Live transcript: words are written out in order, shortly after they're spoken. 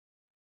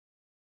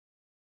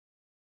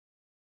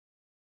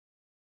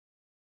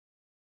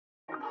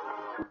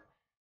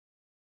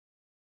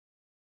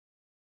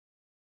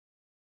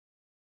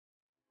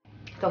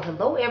So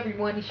hello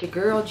everyone, it's your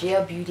girl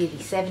Gel Beauty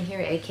 87 here,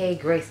 aka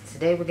Grace.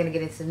 Today we're gonna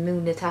get into the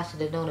new Natasha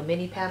Denona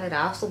mini palette.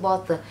 I also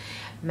bought the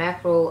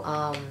Macro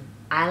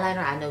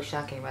eyeliner. I know,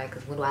 shocking, right?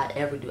 Because when do I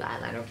ever do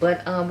eyeliner?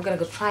 But we're gonna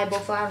go try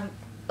both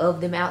of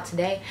them out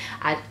today.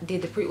 I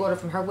did the pre-order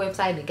from her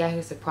website and it got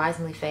here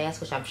surprisingly fast,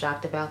 which I'm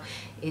shocked about.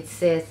 It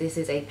says this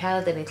is a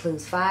palette that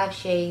includes 5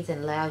 shades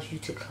and allows you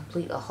to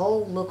complete a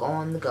whole look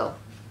on the go.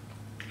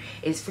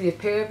 It's free of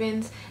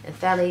parabens and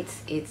phthalates.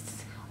 It's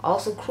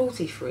also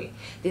cruelty-free.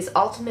 This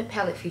ultimate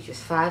palette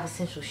features 5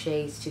 essential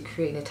shades to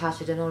create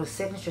Natasha Denona's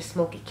signature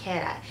smoky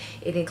cat eye.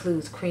 It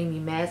includes creamy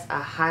mattes, a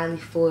highly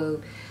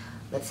foiled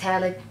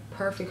metallic,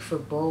 perfect for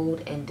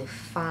bold and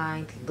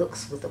defined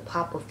looks with a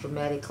pop of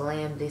dramatic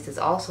glam. This is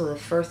also the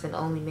first and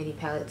only mini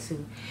palette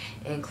to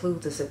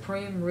include the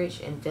supreme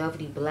rich and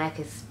velvety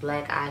blackest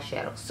black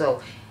eyeshadow.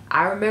 So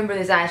I remember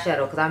this eyeshadow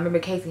because I remember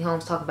Casey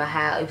Holmes talking about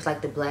how it was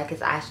like the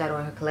blackest eyeshadow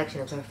in her collection.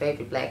 It was her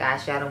favorite black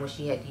eyeshadow. When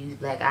she had to use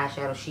black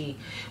eyeshadow, she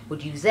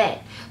would use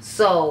that.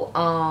 So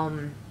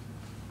I'm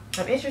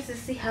interested to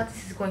see how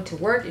this is going to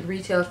work. It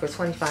retails for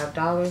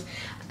 $25.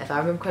 If I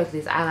remember correctly,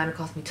 this eyeliner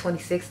cost me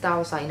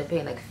 $26, so I ended up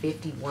paying like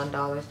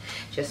 $51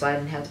 just so I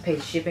didn't have to pay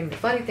the shipping. The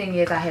funny thing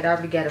is I had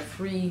already got a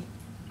free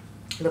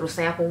little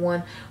sample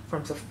one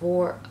from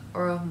Sephora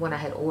when I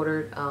had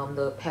ordered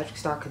the Patrick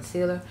Star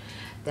concealer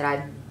that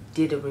I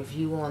did a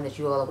review on that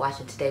you all are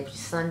watching today, which is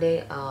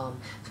Sunday.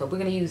 So we're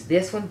gonna use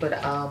this one, but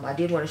I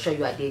did want to show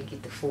you I did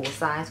get the full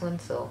size one.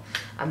 So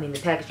I mean the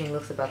packaging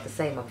looks about the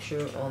same, I'm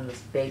sure, on this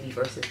baby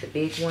versus the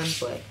big one,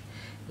 but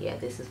yeah,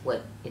 this is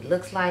what it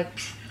looks like.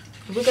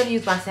 We're gonna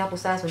use my sample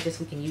size one just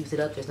so we can use it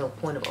up. There's no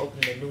point of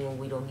opening a new one,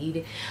 we don't need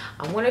it.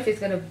 I wonder if it's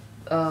gonna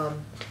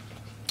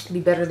be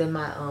better than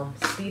my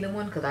Speeding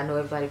one, because I know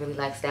everybody really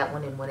likes that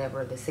one, and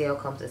whenever the sale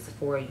comes at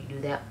Sephora, you do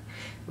that,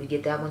 we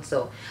get that one.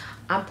 So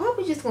I'm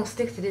probably just gonna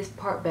stick to this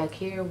part back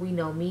here. We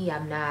know me,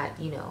 I'm not,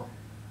 you know,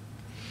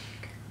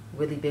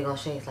 really big on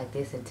shades like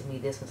this, and to me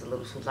this one's a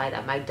little too light.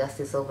 I might dust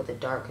this over the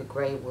darker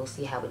gray, we'll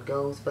see how it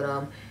goes.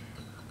 But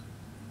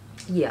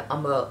yeah,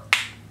 I'm gonna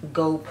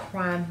go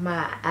prime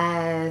my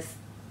eyes,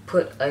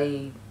 put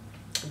a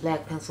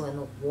black pencil in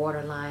the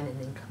waterline, and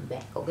then come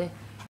back.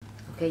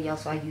 Okay, y'all,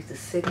 so I used the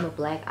Sigma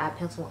black eye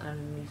pencil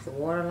underneath the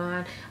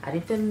waterline. I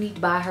didn't feel the need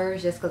to buy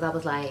hers just because I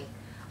was like,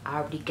 I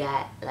already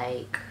got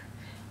like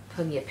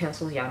plenty of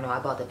pencils. Y'all know I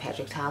bought the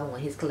Patrick Tyler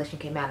when his collection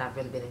came out, and I've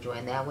really been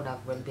enjoying that one.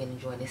 I've really been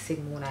enjoying this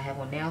Sigma one I have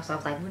on now, so I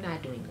was like, we're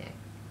not doing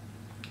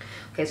that.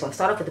 Okay, so I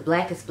start off with the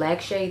blackest black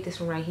shade,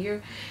 this one right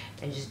here,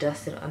 and just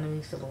dust it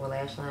underneath the lower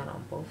lash line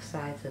on both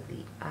sides of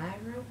the eye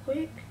real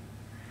quick.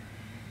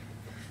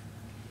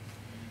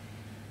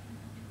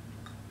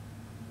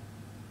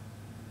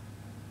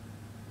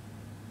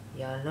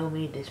 Y'all know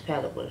me, this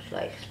palette was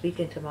like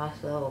speaking to my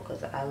soul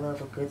because I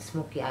love a good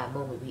smoky eye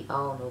moment. We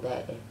all know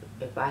that.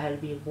 If I had to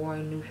be a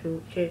boring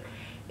neutral chick,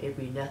 it'd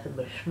be nothing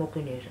but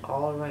smokiness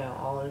all around,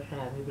 all the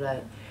time. You'd be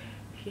like,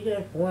 she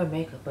does boring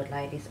makeup, but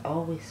like it's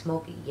always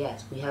smoky.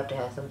 Yes, we have to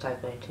have some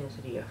type of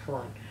intensity or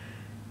fun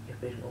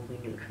if it's gonna be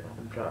neutral.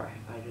 I'm sorry.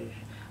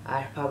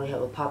 I probably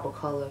have a pop of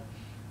color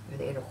in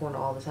the inner corner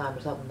all the time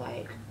or something,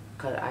 like,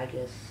 because I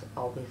just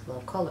always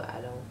love color. I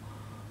don't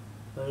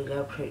really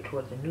gravitate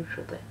towards the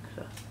neutral thing,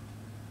 so.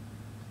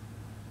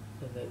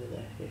 But maybe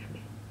that's just me.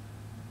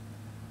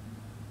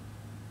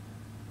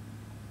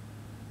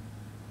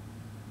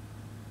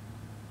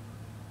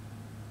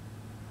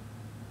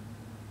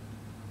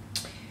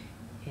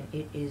 And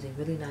it is a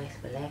really nice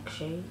black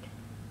shade.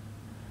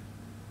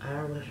 I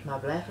don't know if it's my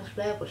blackest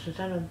black, but since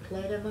I don't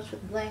play that much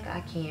with black,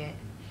 I can't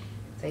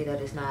say that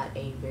it's not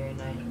a very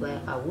nice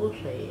black. I will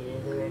say it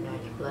is a very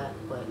nice black,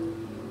 but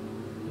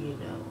you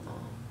know,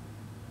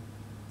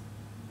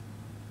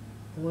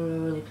 when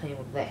am I really playing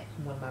with black?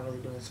 When am I really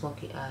doing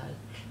smoky eyes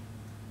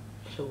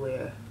to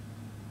where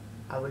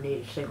I would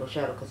need a single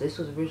shadow? Because this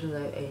was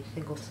originally a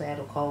single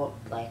shadow called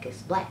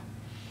Blackest Black.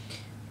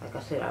 Like I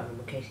said, I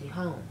remember Casey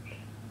Holmes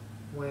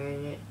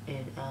wearing it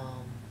and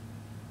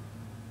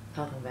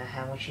talking about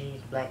how when she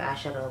used black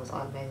eyeshadow, it was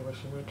automatically what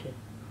she went to.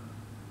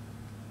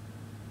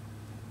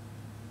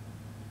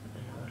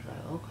 And I was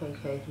like, okay,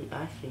 Casey,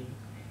 I see.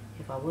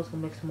 If I was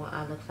going to make some more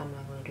eye looks, I'm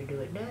not going to do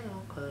it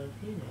now because,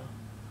 you know,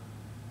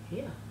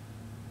 yeah.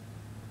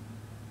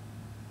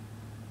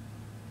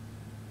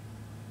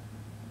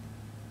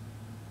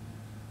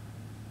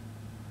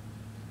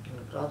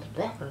 All the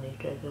black underneath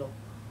there, so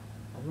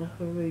I'm not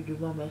gonna really do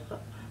my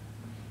makeup.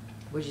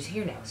 We're just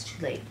here now, it's too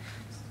late.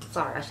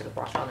 Sorry, I should have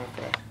brushed on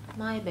that.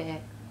 My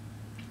bad.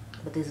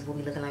 But this is what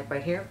we looking like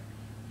right here.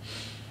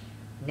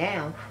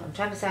 Now, I'm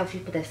trying to decide if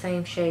you put that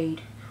same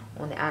shade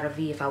on the outer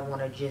V, if I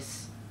want to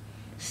just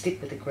stick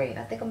with the gray. And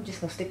I think I'm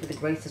just gonna stick with the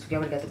gray since we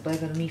already got the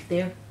black underneath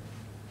there.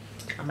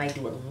 I might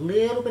do a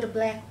little bit of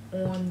black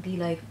on the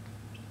like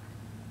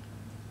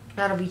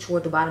outer V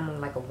toward the bottom on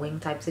like a wing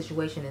type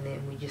situation, and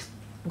then we just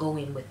go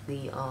in with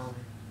the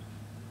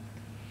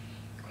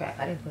crap,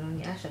 I didn't put on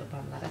the eyeshadow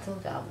problem like I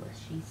told you I was.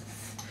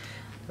 Jesus.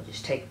 I'll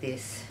just take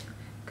this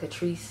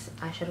Catrice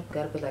eyeshadow.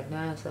 Got to be like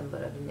 9 something,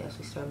 but I didn't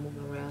actually start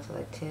moving around to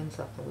like 10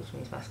 something, which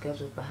means my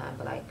schedule's behind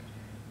by like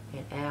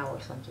an hour,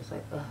 so I'm just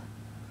like, ugh.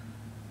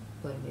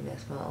 But I mean,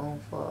 that's my own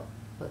fault.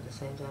 But at the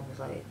same time, it's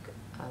like,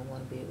 I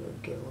want to be able to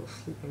get a little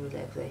sleep and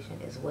relaxation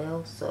as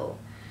well. So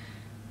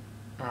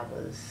I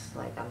was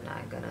like, I'm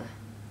not gonna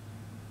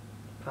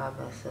deprive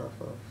myself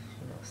of,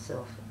 you know,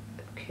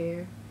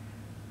 self-care,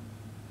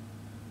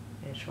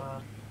 and try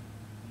to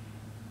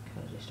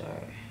kind of just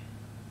start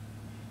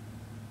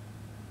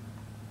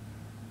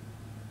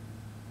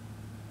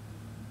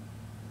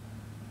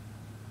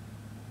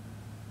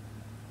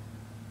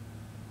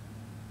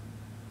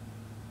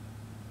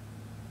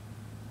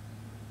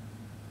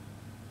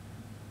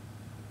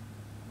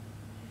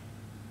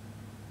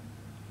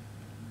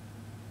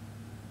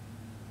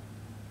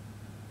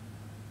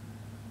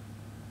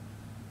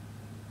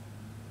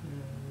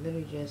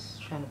literally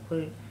just trying to put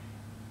it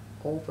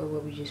over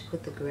where we just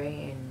put the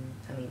gray, and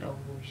I mean over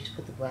where we just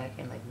put the black,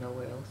 and like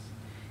nowhere else,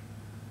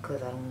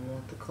 because I don't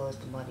want the colors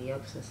to muddy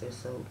up since they're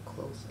so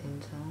close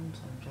in tone.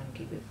 So I'm trying to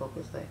keep it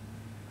focused like,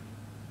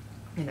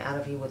 and out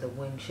of here where the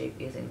wing shape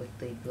isn't with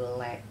the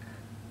black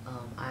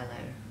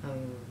eyeliner. I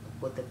mean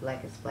with the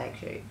blackest black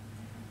shape.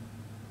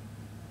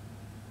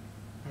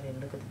 I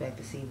didn't look at the back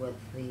to see what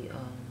the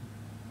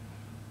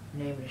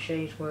name of the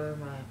shades were.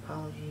 My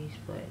apologies,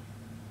 but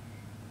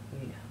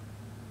you know.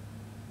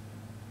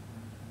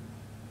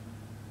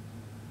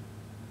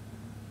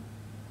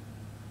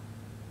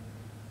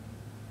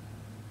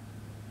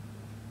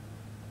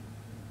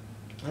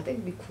 I think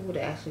it'd be cool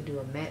to actually do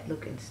a matte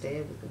look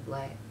instead with the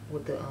black,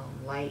 with the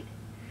light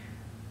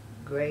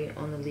gray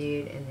on the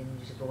lid, and then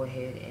just go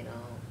ahead and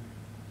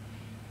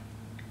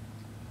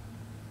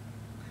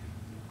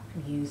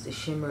use the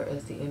shimmer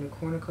as the inner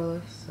corner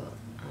color. So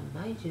I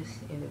might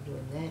just end up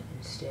doing that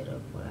instead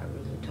of what I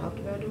originally talked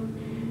about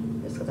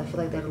doing, just because I feel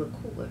like that'll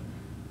look cooler.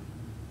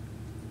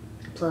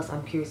 Plus,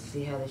 I'm curious to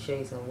see how the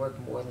shade's gonna work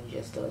more than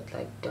just a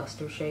like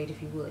duster shade, if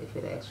you will, if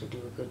it actually do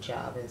a good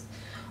job as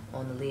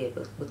on the lid.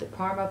 But with the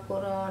primer I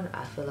put on,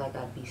 I feel like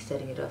I'd be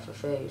setting it up for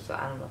failure. So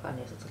I don't know if I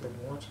necessarily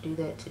want to do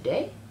that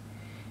today.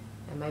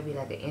 It might be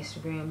like an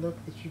Instagram look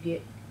that you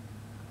get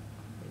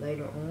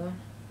later on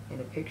in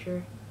a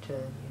picture to, you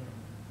know,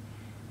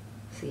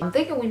 see. I'm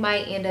thinking we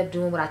might end up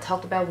doing what I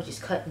talked about, which is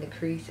cutting the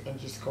crease and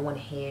just going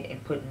ahead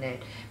and putting that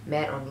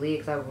matte on the lid,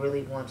 because I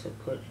really want to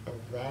put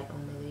that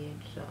on the lid.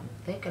 So I'm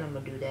thinking I'm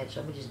gonna do that. So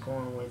I'm just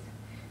going with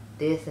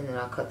this, and then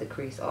I'll cut the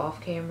crease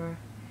off camera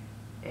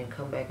and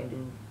come back and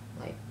do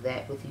like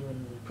that with you,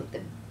 and we put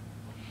the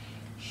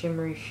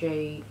shimmery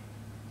shade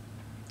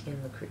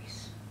in the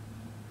crease.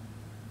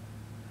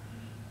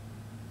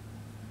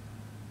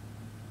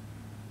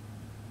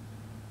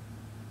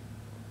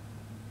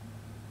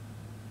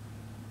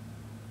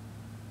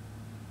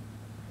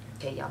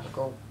 Okay, y'all, I'm gonna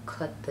go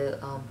cut the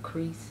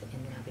crease,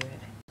 and then I'll be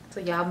right back. So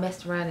y'all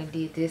messed around and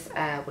did this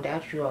eye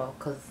without you all,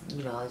 because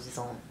you know I was just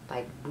on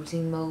like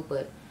routine mode.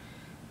 But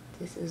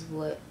this is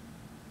what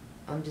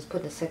I'm just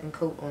putting a second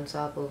coat on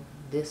top of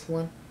this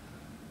one,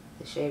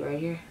 the shade right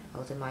here. I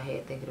was in my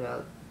head thinking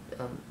about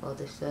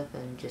other stuff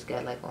and just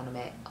got like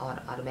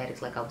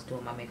automatics, like I was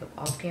doing my makeup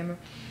off camera.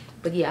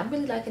 But yeah, I'm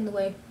really liking the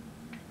way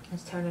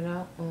it's turning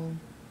out. I'm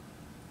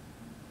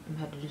gonna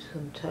have to do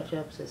some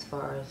touch-ups as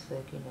far as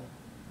like, you know,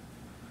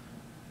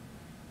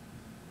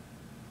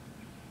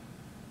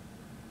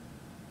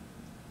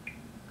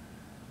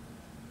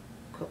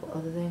 a couple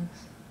other things.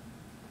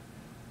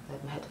 I'm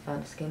gonna have to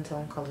find a skin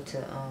tone color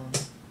to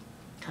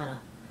kind of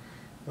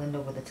blend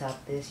over the top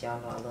of this. Y'all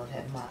know I love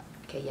having my,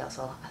 okay y'all,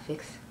 so I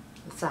fixed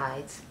the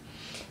sides.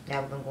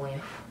 Now we're gonna go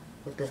in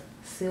with the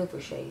silver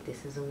shade.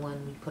 This is the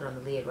one we put on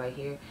the lid right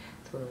here.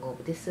 So we're gonna go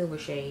with this silver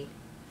shade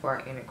for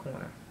our inner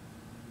corner,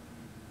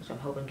 which I'm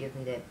hoping gives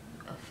me that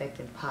effect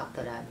and pop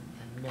that I'm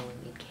knowing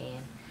it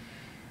can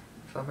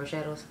from her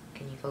shadows.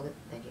 Can you focus?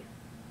 Thank you.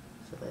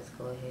 So let's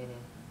go ahead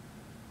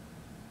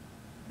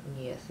and,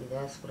 yeah, see,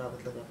 that's what I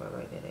was looking for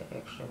right there, that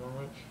extra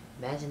moment.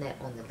 Imagine that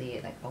on the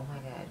lid, like, oh my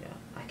god, y'all,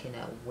 I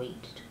cannot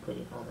wait to put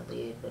it on the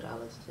lid. But I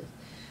was just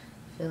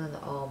feeling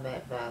the all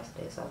matte vibes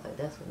today, so I was like,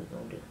 that's what we're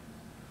gonna do,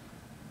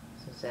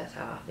 since that's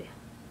how I feel.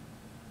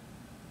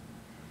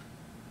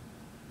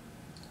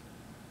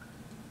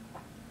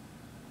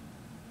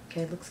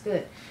 Okay, looks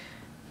good.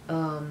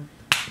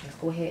 Let's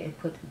go ahead and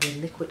put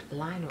the liquid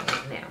liner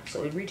on now.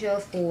 So it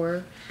retails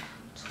for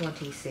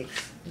 $26,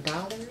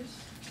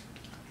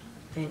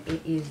 and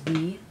it is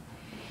the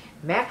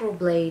Macro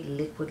Blade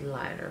Liquid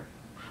Liner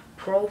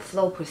Pro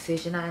Flow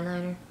Precision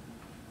Eyeliner.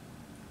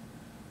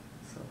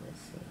 So let's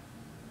see,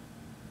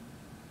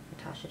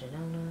 Natasha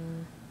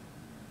Denona.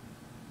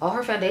 All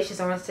her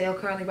foundations are on sale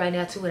currently right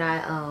now too, and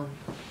I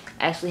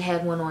actually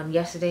had one on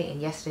yesterday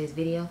in yesterday's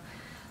video.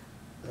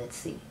 Let's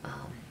see.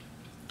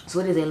 So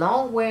it is a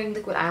long-wearing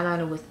liquid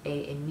eyeliner with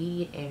an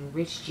immediate and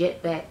rich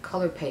jet black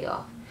color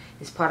payoff.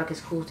 This product is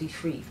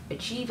cruelty-free.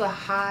 Achieve a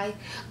high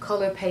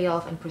color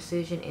payoff and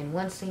precision in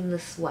one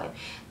seamless swipe.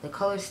 The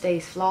color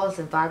stays flawless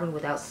and vibrant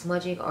without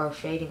smudging or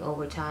fading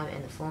over time,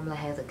 and the formula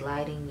has a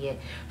gliding yet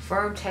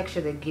firm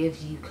texture that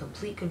gives you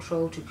complete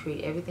control to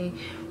create everything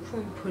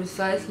from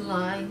precise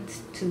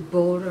lines to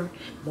bolder,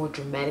 more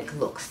dramatic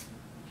looks.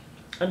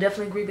 I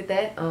definitely agree with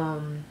that.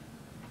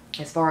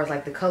 As far as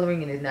like the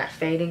coloring and it not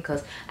fading,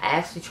 because I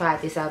actually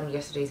tried this out in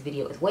yesterday's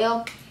video as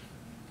well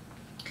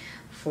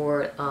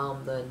for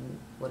the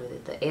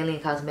the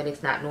Alien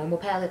Cosmetics Not Normal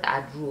palette.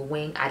 I drew a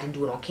wing. I didn't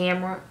do it on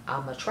camera.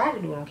 I'm gonna try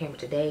to do it on camera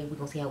today. We're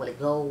gonna see how well it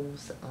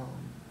goes.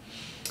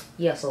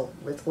 Yeah, so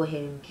let's go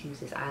ahead and choose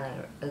this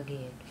eyeliner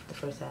again for the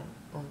first time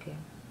on camera.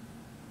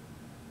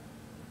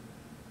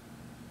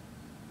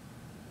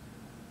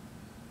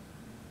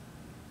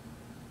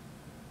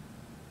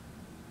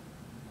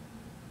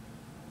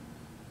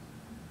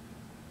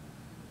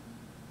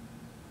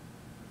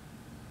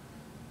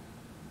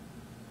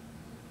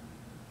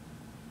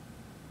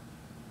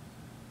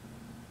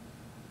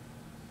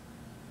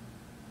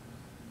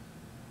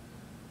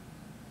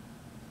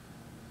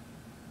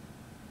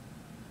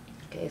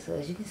 Okay, so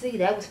as you can see,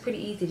 that was pretty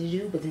easy to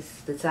do, but this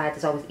is the side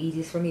that's always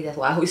easiest for me. That's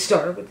why I always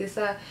start with this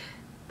side.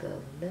 The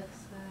left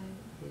side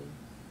is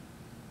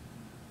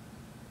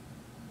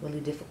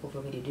really difficult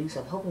for me to do, so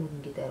I'm hoping we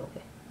can get that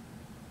okay.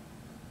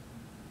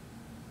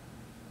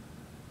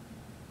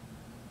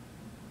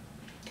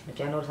 If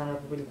y'all notice I don't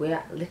have a really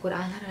weird liquid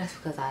eyeliner, that's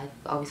because I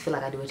always feel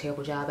like I do a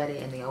terrible job at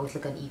it and they always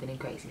look uneven and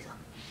crazy. So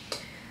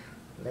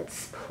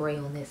let's pray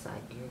on this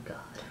side. Dear God,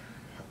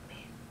 help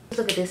me. Let's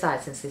look at this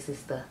side since this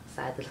is the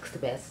side that looks the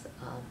best.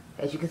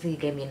 As you can see, it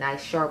gave me a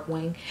nice sharp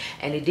wing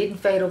and it didn't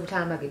fade over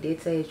time like it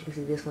did say. As you can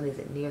see, this one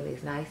isn't nearly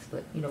as nice,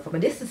 but you know, from a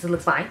distance it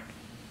looks fine.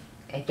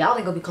 And y'all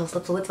ain't gonna be close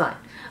up, so it's fine.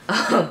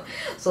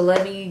 So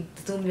let me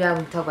zoom you out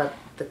and talk about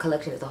the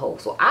collection as a whole.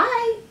 So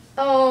I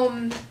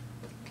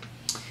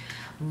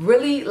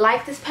really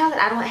like this palette.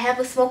 I don't have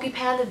a smoky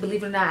palette,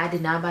 believe it or not. I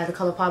did not buy the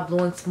ColourPop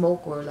Blowing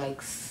Smoke, or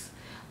like,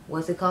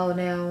 what's it called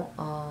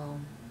now?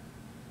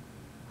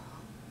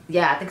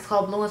 Yeah, I think it's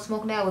called Blowing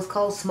Smoke now. It was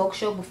called Smoke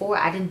Show before.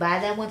 I didn't buy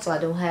that one, so I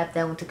don't have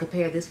that one to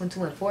compare this one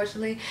to,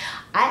 unfortunately.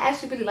 I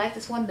actually really like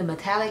this one. The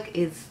metallic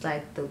is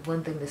like the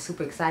one thing that's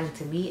super exciting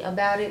to me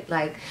about it.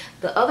 Like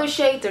the other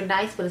shades are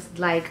nice, but it's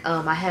like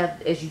I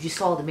have, as you just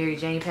saw, the Mary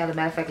Jane palette.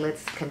 Matter of fact,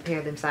 let's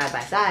compare them side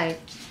by side.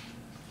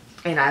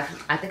 And I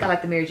think I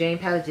like the Mary Jane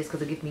palette just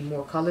because it gives me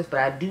more colors. But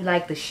I do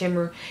like the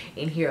shimmer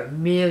in here a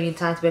million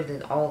times better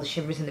than all the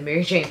shimmers in the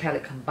Mary Jane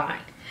palette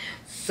combined.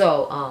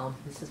 So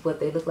this is what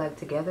they look like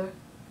together.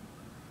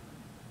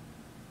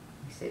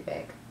 Let me sit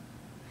back.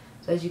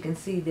 So as you can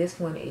see,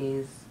 this one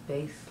is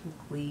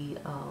basically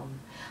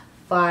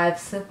 5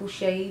 simple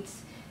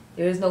shades.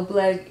 There is no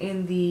black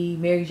in the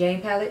Mary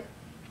Jane palette.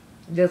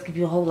 It does give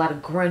you a whole lot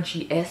of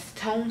grungy S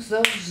tones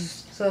though.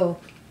 So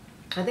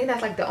I think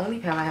that's like the only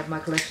palette I have in my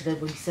collection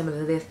that would be similar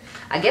to this.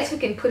 I guess we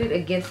can put it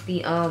against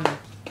the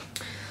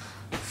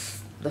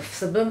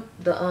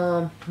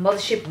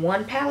Mothership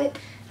 1 palette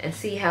and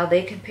see how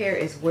they compare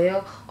as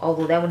well.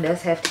 Although that one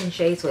does have 10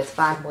 shades, so it's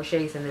 5 more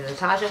shades than the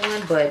Natasha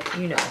one. But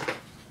you know,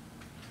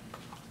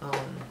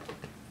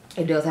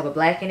 it does have a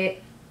black in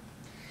it.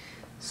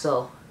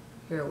 So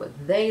here are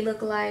what they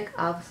look like.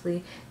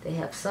 Obviously, they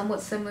have somewhat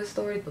similar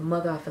stories, but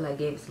Mother, I feel like,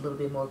 gave us a little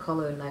bit more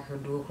color and like her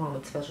dual chrome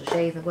and special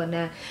shades and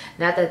whatnot.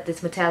 Not that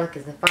this metallic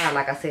isn't fine.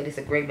 Like I said, it's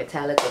a great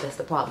metallic, but that's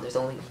the problem. There's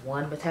only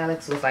one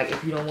metallic, so it's like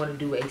if you don't want to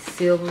do a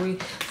silvery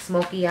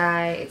smoky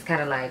eye, it's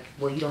kind of like,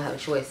 well, you don't have a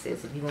choice.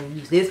 Sis. If you're going to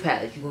use this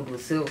palette, you're going to do a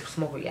silver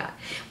smoky eye.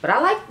 But I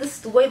like this,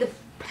 the way the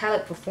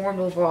palette performed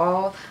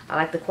overall. I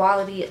like the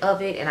quality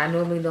of it, and I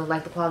normally don't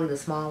like the quality of the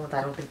small ones.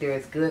 I don't think they're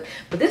as good,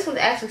 but this one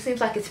actually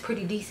seems like it's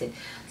pretty decent.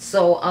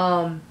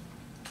 So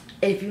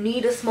if you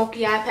need a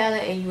smoky eye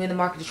palette and you're in the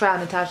market to try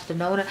out Natasha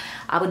Denona,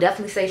 I would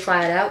definitely say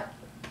try it out.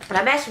 And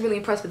I'm actually really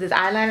impressed with this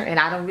eyeliner, and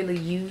I don't really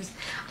use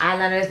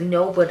eyeliner, as we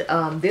know, but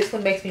this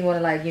one makes me want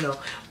to, like, you know,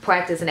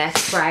 practice and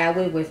actually try out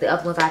with it. Whereas the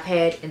other ones I've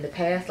had in the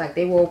past, like,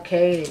 they were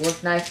okay, they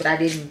worked nice, but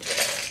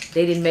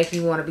they didn't make me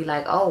want to be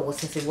like, oh, well,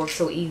 since it works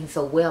so easy and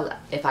so well,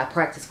 if I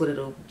practice with it,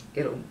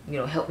 it'll you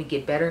know, help me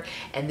get better.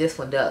 And this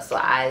one does. So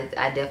I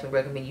definitely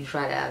recommend you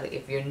try it out.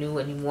 If you're new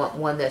and you want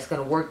one that's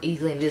going to work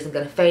easily and it isn't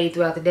going to fade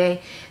throughout the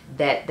day,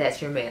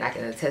 that's your man. I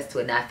can attest to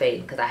it not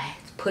fading, because I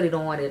put it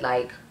on at,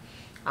 like,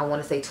 I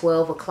want to say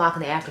 12 o'clock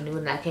in the afternoon,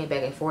 and I came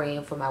back at 4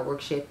 a.m. for my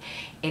work shift,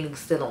 and it was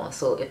still on.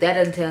 So if that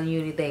doesn't tell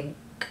you anything,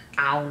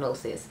 I don't know,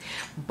 sis.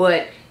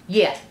 But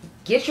yeah,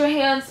 get your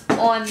hands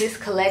on this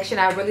collection.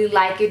 I really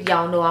like it.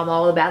 Y'all know I'm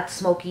all about the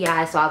smoky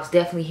eye, so I was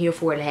definitely here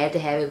for it. I had to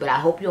have it. But I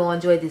hope you all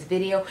enjoyed this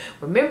video.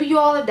 Remember, you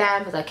all are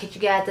diamonds. I'll catch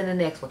you guys in the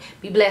next one.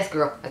 Be blessed,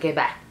 girl. Okay,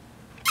 bye.